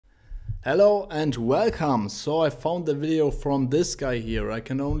Hello and welcome. So I found the video from this guy here. I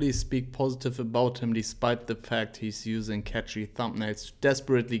can only speak positive about him despite the fact he's using catchy thumbnails to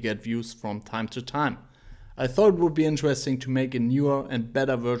desperately get views from time to time. I thought it would be interesting to make a newer and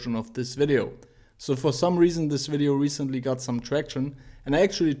better version of this video. So for some reason this video recently got some traction and I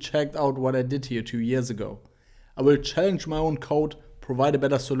actually checked out what I did here 2 years ago. I will challenge my own code, provide a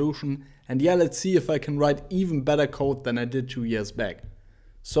better solution, and yeah, let's see if I can write even better code than I did 2 years back.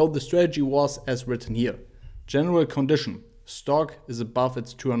 So the strategy was as written here. General condition: stock is above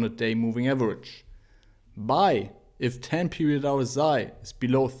its 200-day moving average. Buy if 10-period RSI is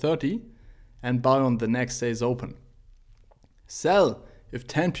below 30 and buy on the next day's open. Sell if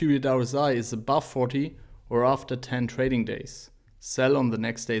 10-period RSI is above 40 or after 10 trading days. Sell on the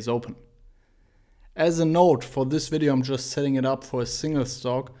next day's open. As a note, for this video I'm just setting it up for a single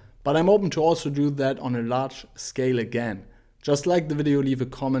stock, but I'm open to also do that on a large scale again. Just like the video, leave a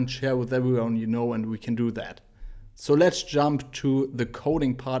comment, share with everyone you know, and we can do that. So let's jump to the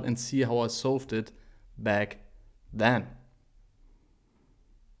coding part and see how I solved it back then.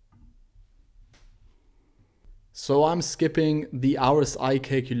 So I'm skipping the RSI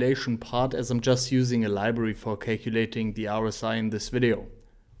calculation part as I'm just using a library for calculating the RSI in this video.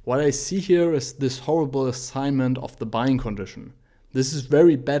 What I see here is this horrible assignment of the buying condition. This is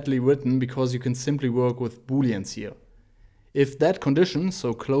very badly written because you can simply work with booleans here. If that condition,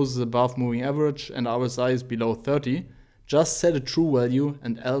 so close is above moving average and RSI is below 30, just set a true value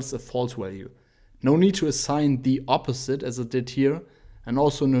and else a false value. No need to assign the opposite as I did here, and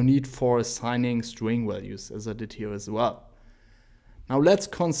also no need for assigning string values as I did here as well. Now let's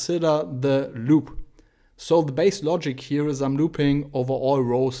consider the loop. So the base logic here is I'm looping over all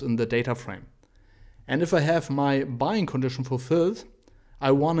rows in the data frame. And if I have my buying condition fulfilled,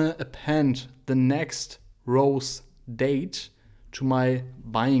 I want to append the next row's date to my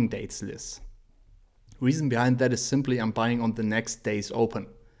buying dates list. Reason behind that is simply I'm buying on the next day's open.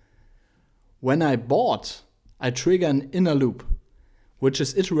 When I bought, I trigger an inner loop, which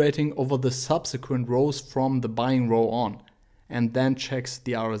is iterating over the subsequent rows from the buying row on, and then checks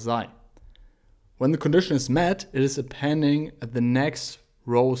the RSI. When the condition is met, it is appending the next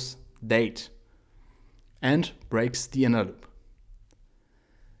row's date and breaks the inner loop.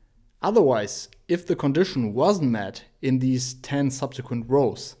 Otherwise, if the condition wasn't met in these 10 subsequent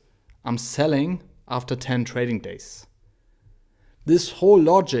rows, I'm selling after 10 trading days. This whole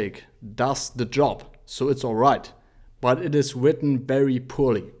logic does the job, so it's alright, but it is written very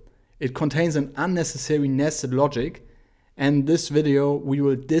poorly. It contains an unnecessary nested logic, and in this video we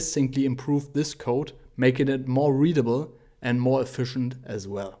will distinctly improve this code, making it more readable and more efficient as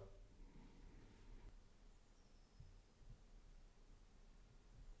well.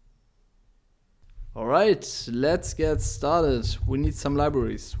 Alright, let's get started. We need some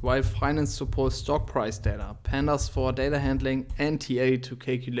libraries. While Finance supports stock price data, Pandas for data handling, and TA to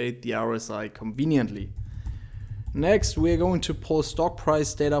calculate the RSI conveniently. Next, we are going to pull stock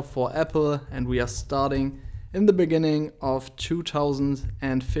price data for Apple, and we are starting in the beginning of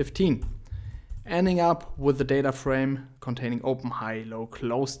 2015, ending up with the data frame containing open, high, low,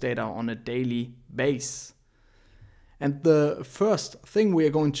 close data on a daily base. And the first thing we are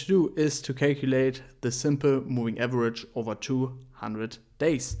going to do is to calculate the simple moving average over 200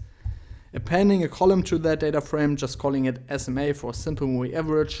 days. Appending a column to that data frame, just calling it SMA for simple moving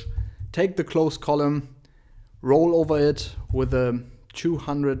average. Take the close column, roll over it with a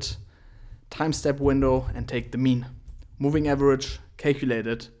 200 time step window and take the mean. Moving average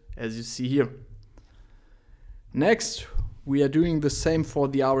calculated as you see here. Next, we are doing the same for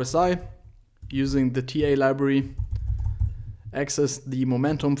the RSI using the TA library. Access the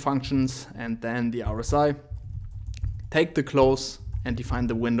momentum functions and then the RSI. Take the close and define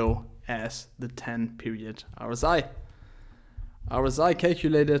the window as the 10-period RSI. RSI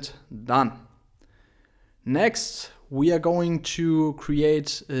calculated, done. Next, we are going to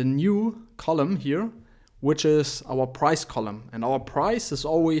create a new column here, which is our price column. And our price is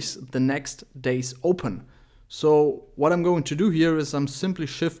always the next day's open. So what I'm going to do here is I'm simply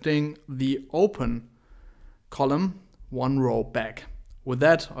shifting the open column one row back. With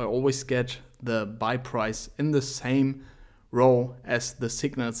that, I always get the buy price in the same row as the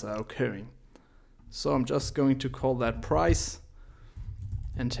signals are occurring. So I'm just going to call that price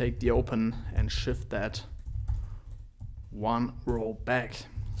and take the open and shift that one row back.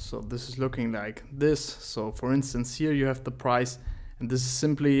 So this is looking like this. So for instance, here you have the price, and this is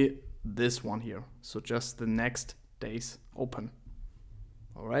simply this one here. So just the next day's open.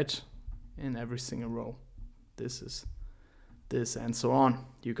 All right, in every single row. This is this and so on.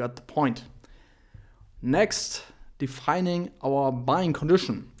 You got the point. Next, defining our buying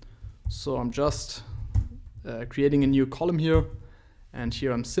condition. So I'm just creating a new column here, and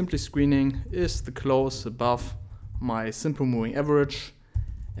here I'm simply screening, is the close above my simple moving average,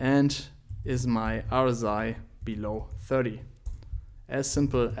 and is my RSI below 30. As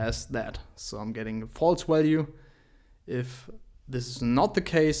simple as that. So I'm getting a false value if this is not the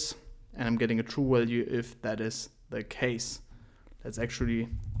case, and I'm getting a true value if that is the case. Let's actually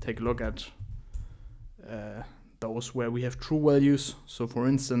take a look at those where we have true values. So for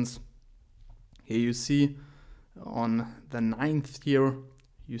instance, here you see on the 9th here,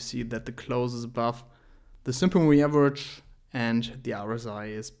 you see that the close is above the simple moving average and the RSI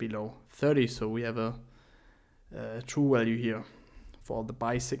is below 30. So we have a true value here for the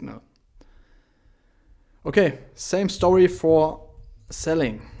buy signal. Okay, same story for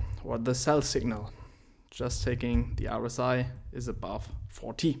selling or the sell signal. Just taking the RSI is above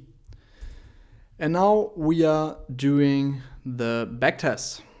 40. And now we are doing the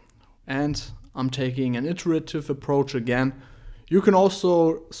backtest, and I'm taking an iterative approach again. You can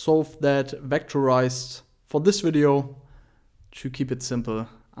also solve that vectorized. For this video, to keep it simple,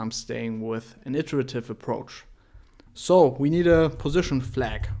 I'm staying with an iterative approach. So we need a position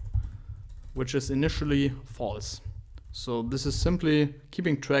flag, which is initially false. So this is simply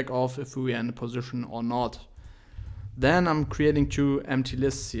keeping track of if we are in a position or not. Then I'm creating two empty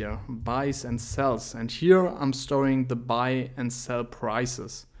lists here, buys and sells. And here I'm storing the buy and sell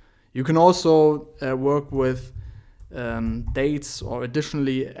prices. You can also work with dates, or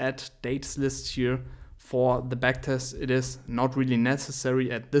additionally add dates list here. For the backtest, it is not really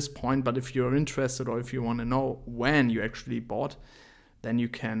necessary at this point, but if you're interested or if you want to know when you actually bought, then you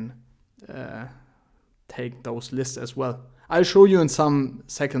can take those lists as well. I'll show you in some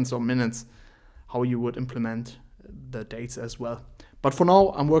seconds or minutes how you would implement the dates as well. But for now,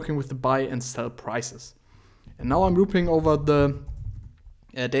 I'm working with the buy and sell prices. And now I'm looping over the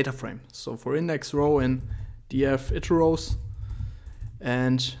data frame. So for index row in df iteros,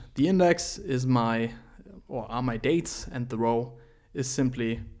 and the index is my, or are my dates, and the row is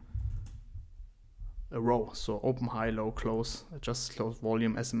simply a row. So open, high, low, close, adjust close,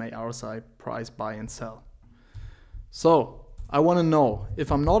 volume, SMA, RSI, price, buy and sell. So I want to know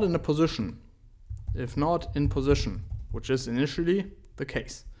if I'm not in a position, if not in position, which is initially the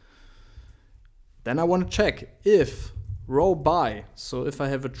case, then I want to check if row buy, so if I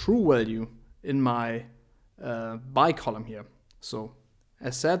have a true value in my buy column here. So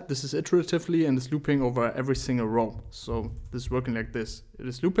as said, this is iteratively and is looping over every single row. So this is working like this. It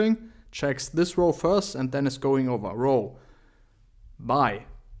is looping, checks this row first, and then it's going over row buy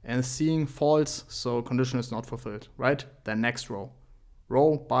and seeing false, so condition is not fulfilled, right? Then next row,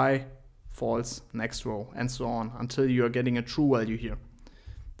 row buy, false, next row, and so on until you are getting a true value here.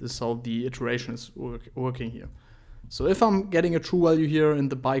 This is how the iteration is working here. So if I'm getting a true value here in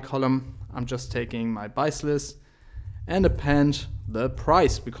the buy column, I'm just taking my buys list and append the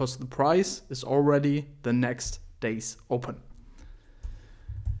price, because the price is already the next day's open.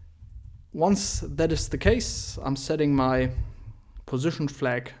 Once that is the case, I'm setting my position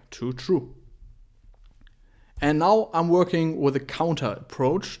flag to true. And now I'm working with a counter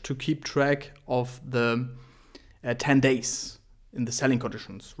approach to keep track of the 10 days in the selling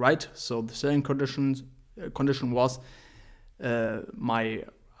conditions, right? So the selling condition was my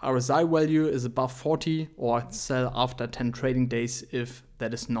RSI value is above 40, or sell after 10 trading days if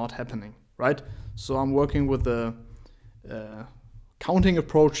that is not happening, right? So I'm working with the counting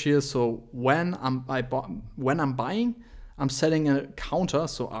approach here. So when I'm buying, I'm setting a counter,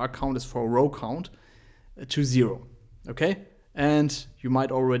 so R count is for row count, to 0, okay? And you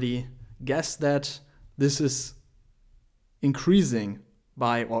might already guess that this is increasing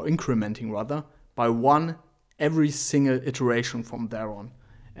by, or incrementing rather, by 1 every single iteration from there on.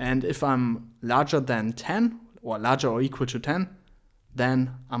 And if I'm larger than 10, or larger or equal to 10,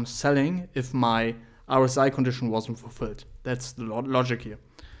 then I'm selling if my RSI condition wasn't fulfilled. That's the logic here.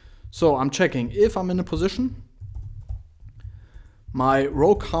 So I'm checking if I'm in a position, my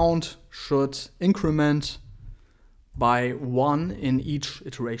row count should increment by 1 in each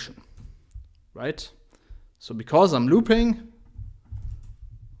iteration, right? So because I'm looping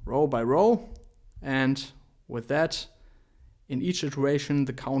row by row, and with that, in each iteration,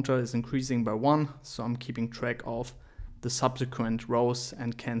 the counter is increasing by 1. So I'm keeping track of the subsequent rows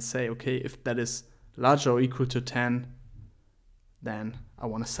and can say, okay, if that is larger or equal to 10, then I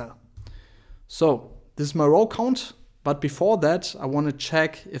want to sell. So this is my row count. But before that, I want to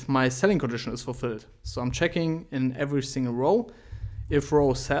check if my selling condition is fulfilled. So I'm checking in every single row. If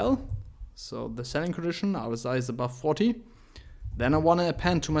row sell, so the selling condition, RSI is above 40, then I want to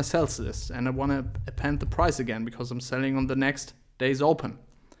append to my sales list, and I want to append the price again because I'm selling on the next day's open.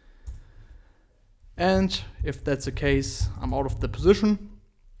 And if that's the case, I'm out of the position.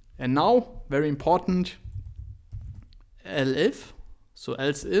 And now, very important, else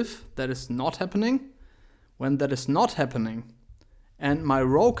if that is not happening. When that is not happening and my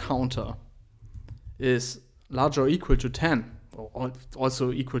row counter is larger or equal to 10, or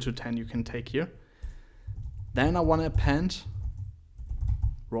also equal to 10 you can take here, then I want to append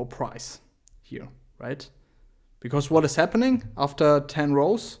row price here, right? Because what is happening after 10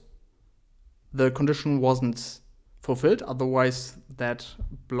 rows, the condition wasn't fulfilled, otherwise that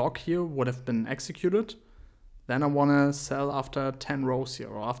block here would have been executed. Then I want to sell after 10 rows here,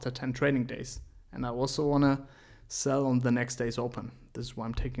 or after 10 trading days. And I also want to sell on the next day's open. This is why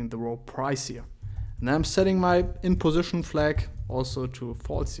I'm taking the row price here. And then I'm setting my in position flag also to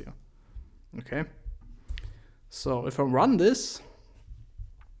false here. Okay. So if I run this,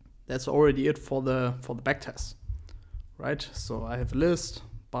 that's already it for the backtest, right? So I have a list,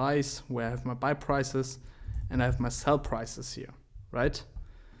 buys, where I have my buy prices, and I have my sell prices here, right?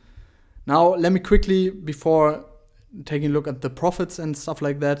 Now let me quickly, before taking a look at the profits and stuff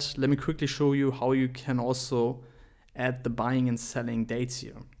like that, let me quickly show you how you can also add the buying and selling dates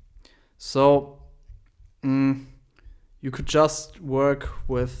here. So you could just work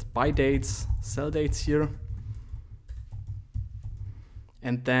with buy dates, sell dates here,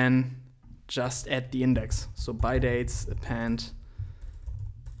 and then just add the index. So buy dates, append,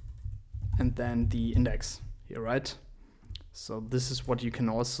 and then the index here, right? So this is what you can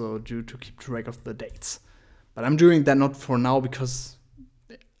also do to keep track of the dates. But I'm doing that not for now because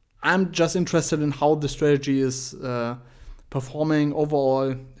I'm just interested in how the strategy is performing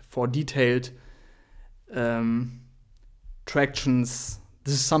overall for detailed tractions.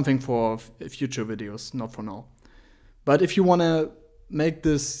 This is something for future videos, not for now. But if you want to make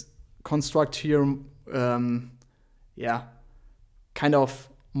this construct here, yeah, kind of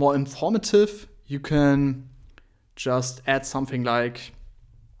more informative, you can just add something like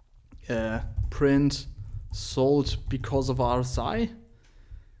print sold because of RSI,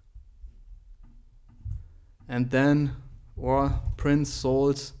 and then or print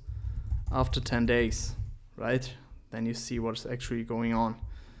sold after 10 days, right? Then you see what's actually going on.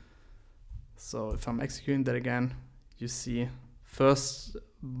 So if I'm executing that again, you see first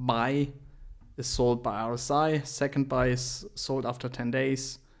buy is sold by RSI, second buy is sold after 10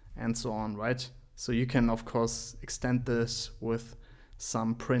 days, and so on, right? So you can of course extend this with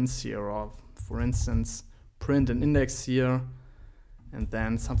some prints here, or for instance print an index here, and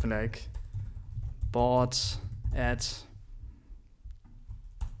then something like bought at,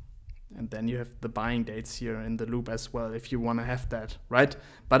 and then you have the buying dates here in the loop as well if you want to have that, right?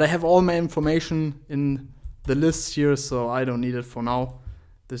 But I have all my information in the list here, so I don't need it for now.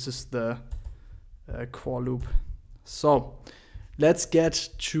 This is the core loop. So let's get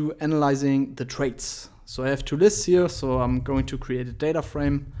to analyzing the trades. So I have two lists here, so I'm going to create a data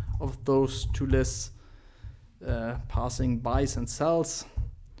frame of those two lists, passing buys and sells,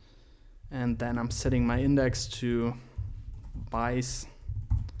 and then I'm setting my index to buys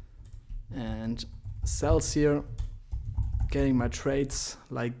and sells here, getting my trades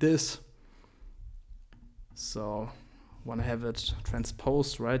like this. So want to have it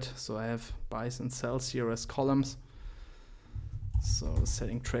transposed, right? So I have buys and sells here as columns. So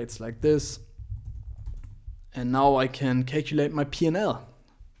setting trades like this. And now I can calculate my P&L.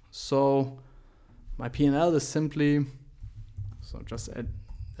 So my P&L is simply, so just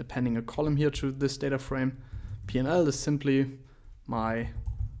appending a column here to this data frame. P&L is simply my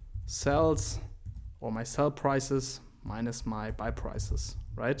sells or my sell prices minus my buy prices,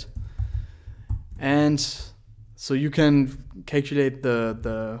 right? And so you can calculate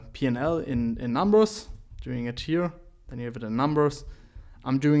the P&L in numbers, doing it here, then you have it in numbers.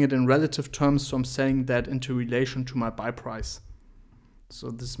 I'm doing it in relative terms, so I'm setting that into relation to my buy price. So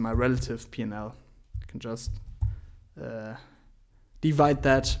this is my relative P&L. You can just divide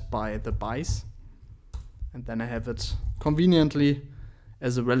that by the buys, and then I have it conveniently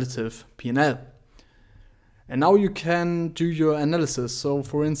as a relative P&L. And now you can do your analysis. So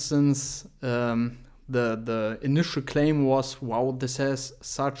for instance, the initial claim was, wow, this has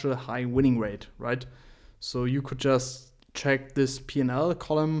such a high winning rate, right? So you could just check this P&L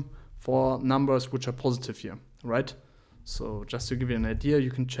column for numbers which are positive here, right? So just to give you an idea, you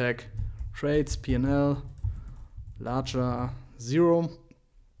can check trades, P&L, larger 0.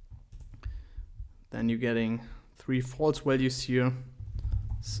 Then you're getting 3 false values here.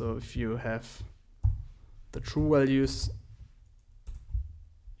 So if you have the true values,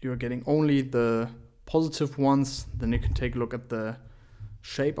 you're getting only the positive ones. Then you can take a look at the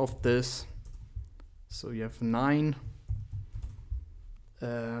shape of this. So you have 9,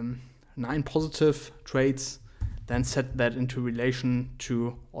 9 positive trades, then set that into relation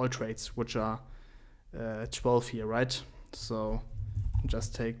to all trades, which are 12 here, right? So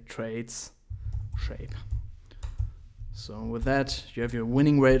just take trades shape. So with that, you have your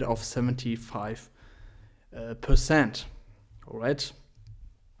winning rate of 75%. All right.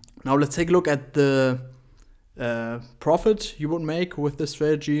 Now let's take a look at the profit you would make with this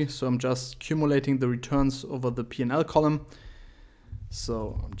strategy. So I'm just accumulating the returns over the P&L column.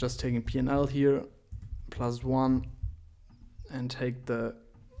 So I'm just taking P&L here, +1, and take the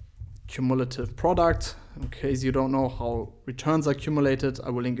cumulative product. In case you don't know how returns are accumulated, I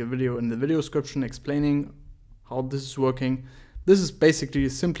will link a video in the video description explaining how this is working. This is basically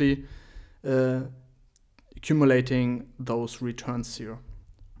simply accumulating those returns here,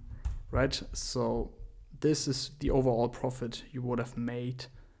 right? So this is the overall profit you would have made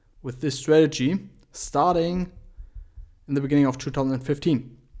with this strategy starting in the beginning of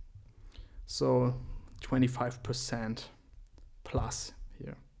 2015. So 25% plus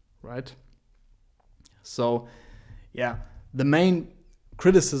here, right? So yeah, the main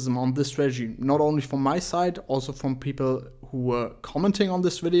criticism on this strategy, not only from my side, also from people who were commenting on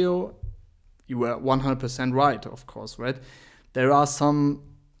this video, you were 100% right, of course, right? There are some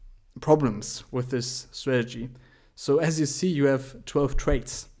problems with this strategy. So as you see, you have 12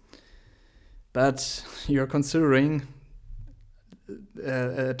 trades, but you're considering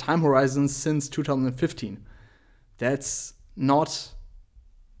a time horizon since 2015. That's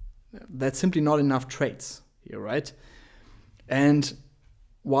simply not enough trades here, right? And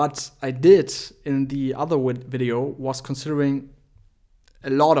what I did in the other video was considering a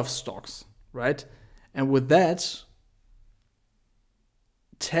lot of stocks, right? And with that,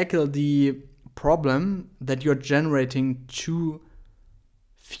 tackle the problem that you're generating too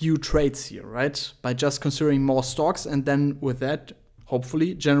few trades here, right? By just considering more stocks, and then with that,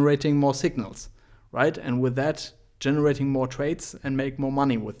 hopefully generating more signals, right? And with that, generating more trades and make more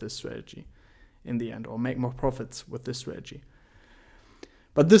money with this strategy in the end, or make more profits with this strategy.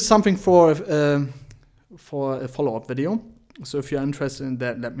 But this is something for a follow-up video. So if you're interested in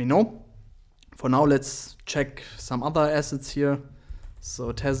that, let me know. For now, let's check some other assets here.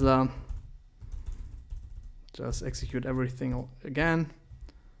 So Tesla, just execute everything again.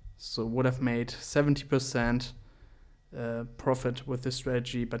 So would have made 70% profit with this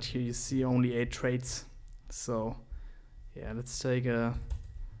strategy, but here you see only 8 trades. So yeah, let's take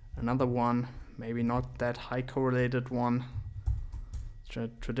another one, maybe not that high correlated one,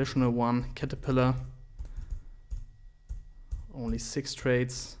 traditional one, Caterpillar. Only 6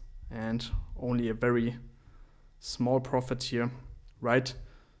 trades and only a very small profit here, right?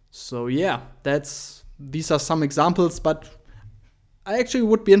 So yeah, these are some examples, but I actually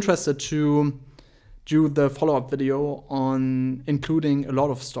would be interested to do the follow-up video on including a lot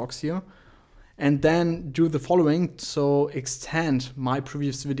of stocks here, and then do the following, so extend my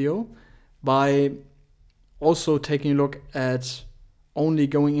previous video by also taking a look at only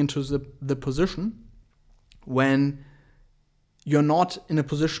going into the position when you're not in a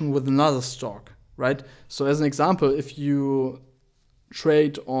position with another stock, right? So as an example, if you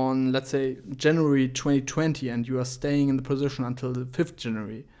trade on, let's say, January 2020 and you are staying in the position until the 5th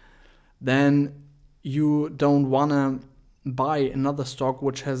January, then you don't want to buy another stock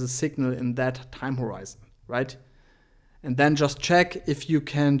which has a signal in that time horizon, right? And then just check if you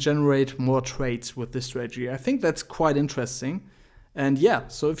can generate more trades with this strategy. I think that's quite interesting. And yeah,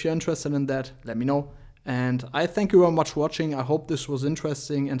 so if you're interested in that, let me know. And I thank you very much for watching. I hope this was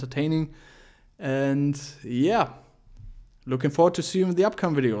interesting, entertaining. And yeah, looking forward to seeing you in the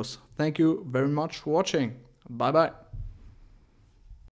upcoming videos. Thank you very much for watching. Bye bye.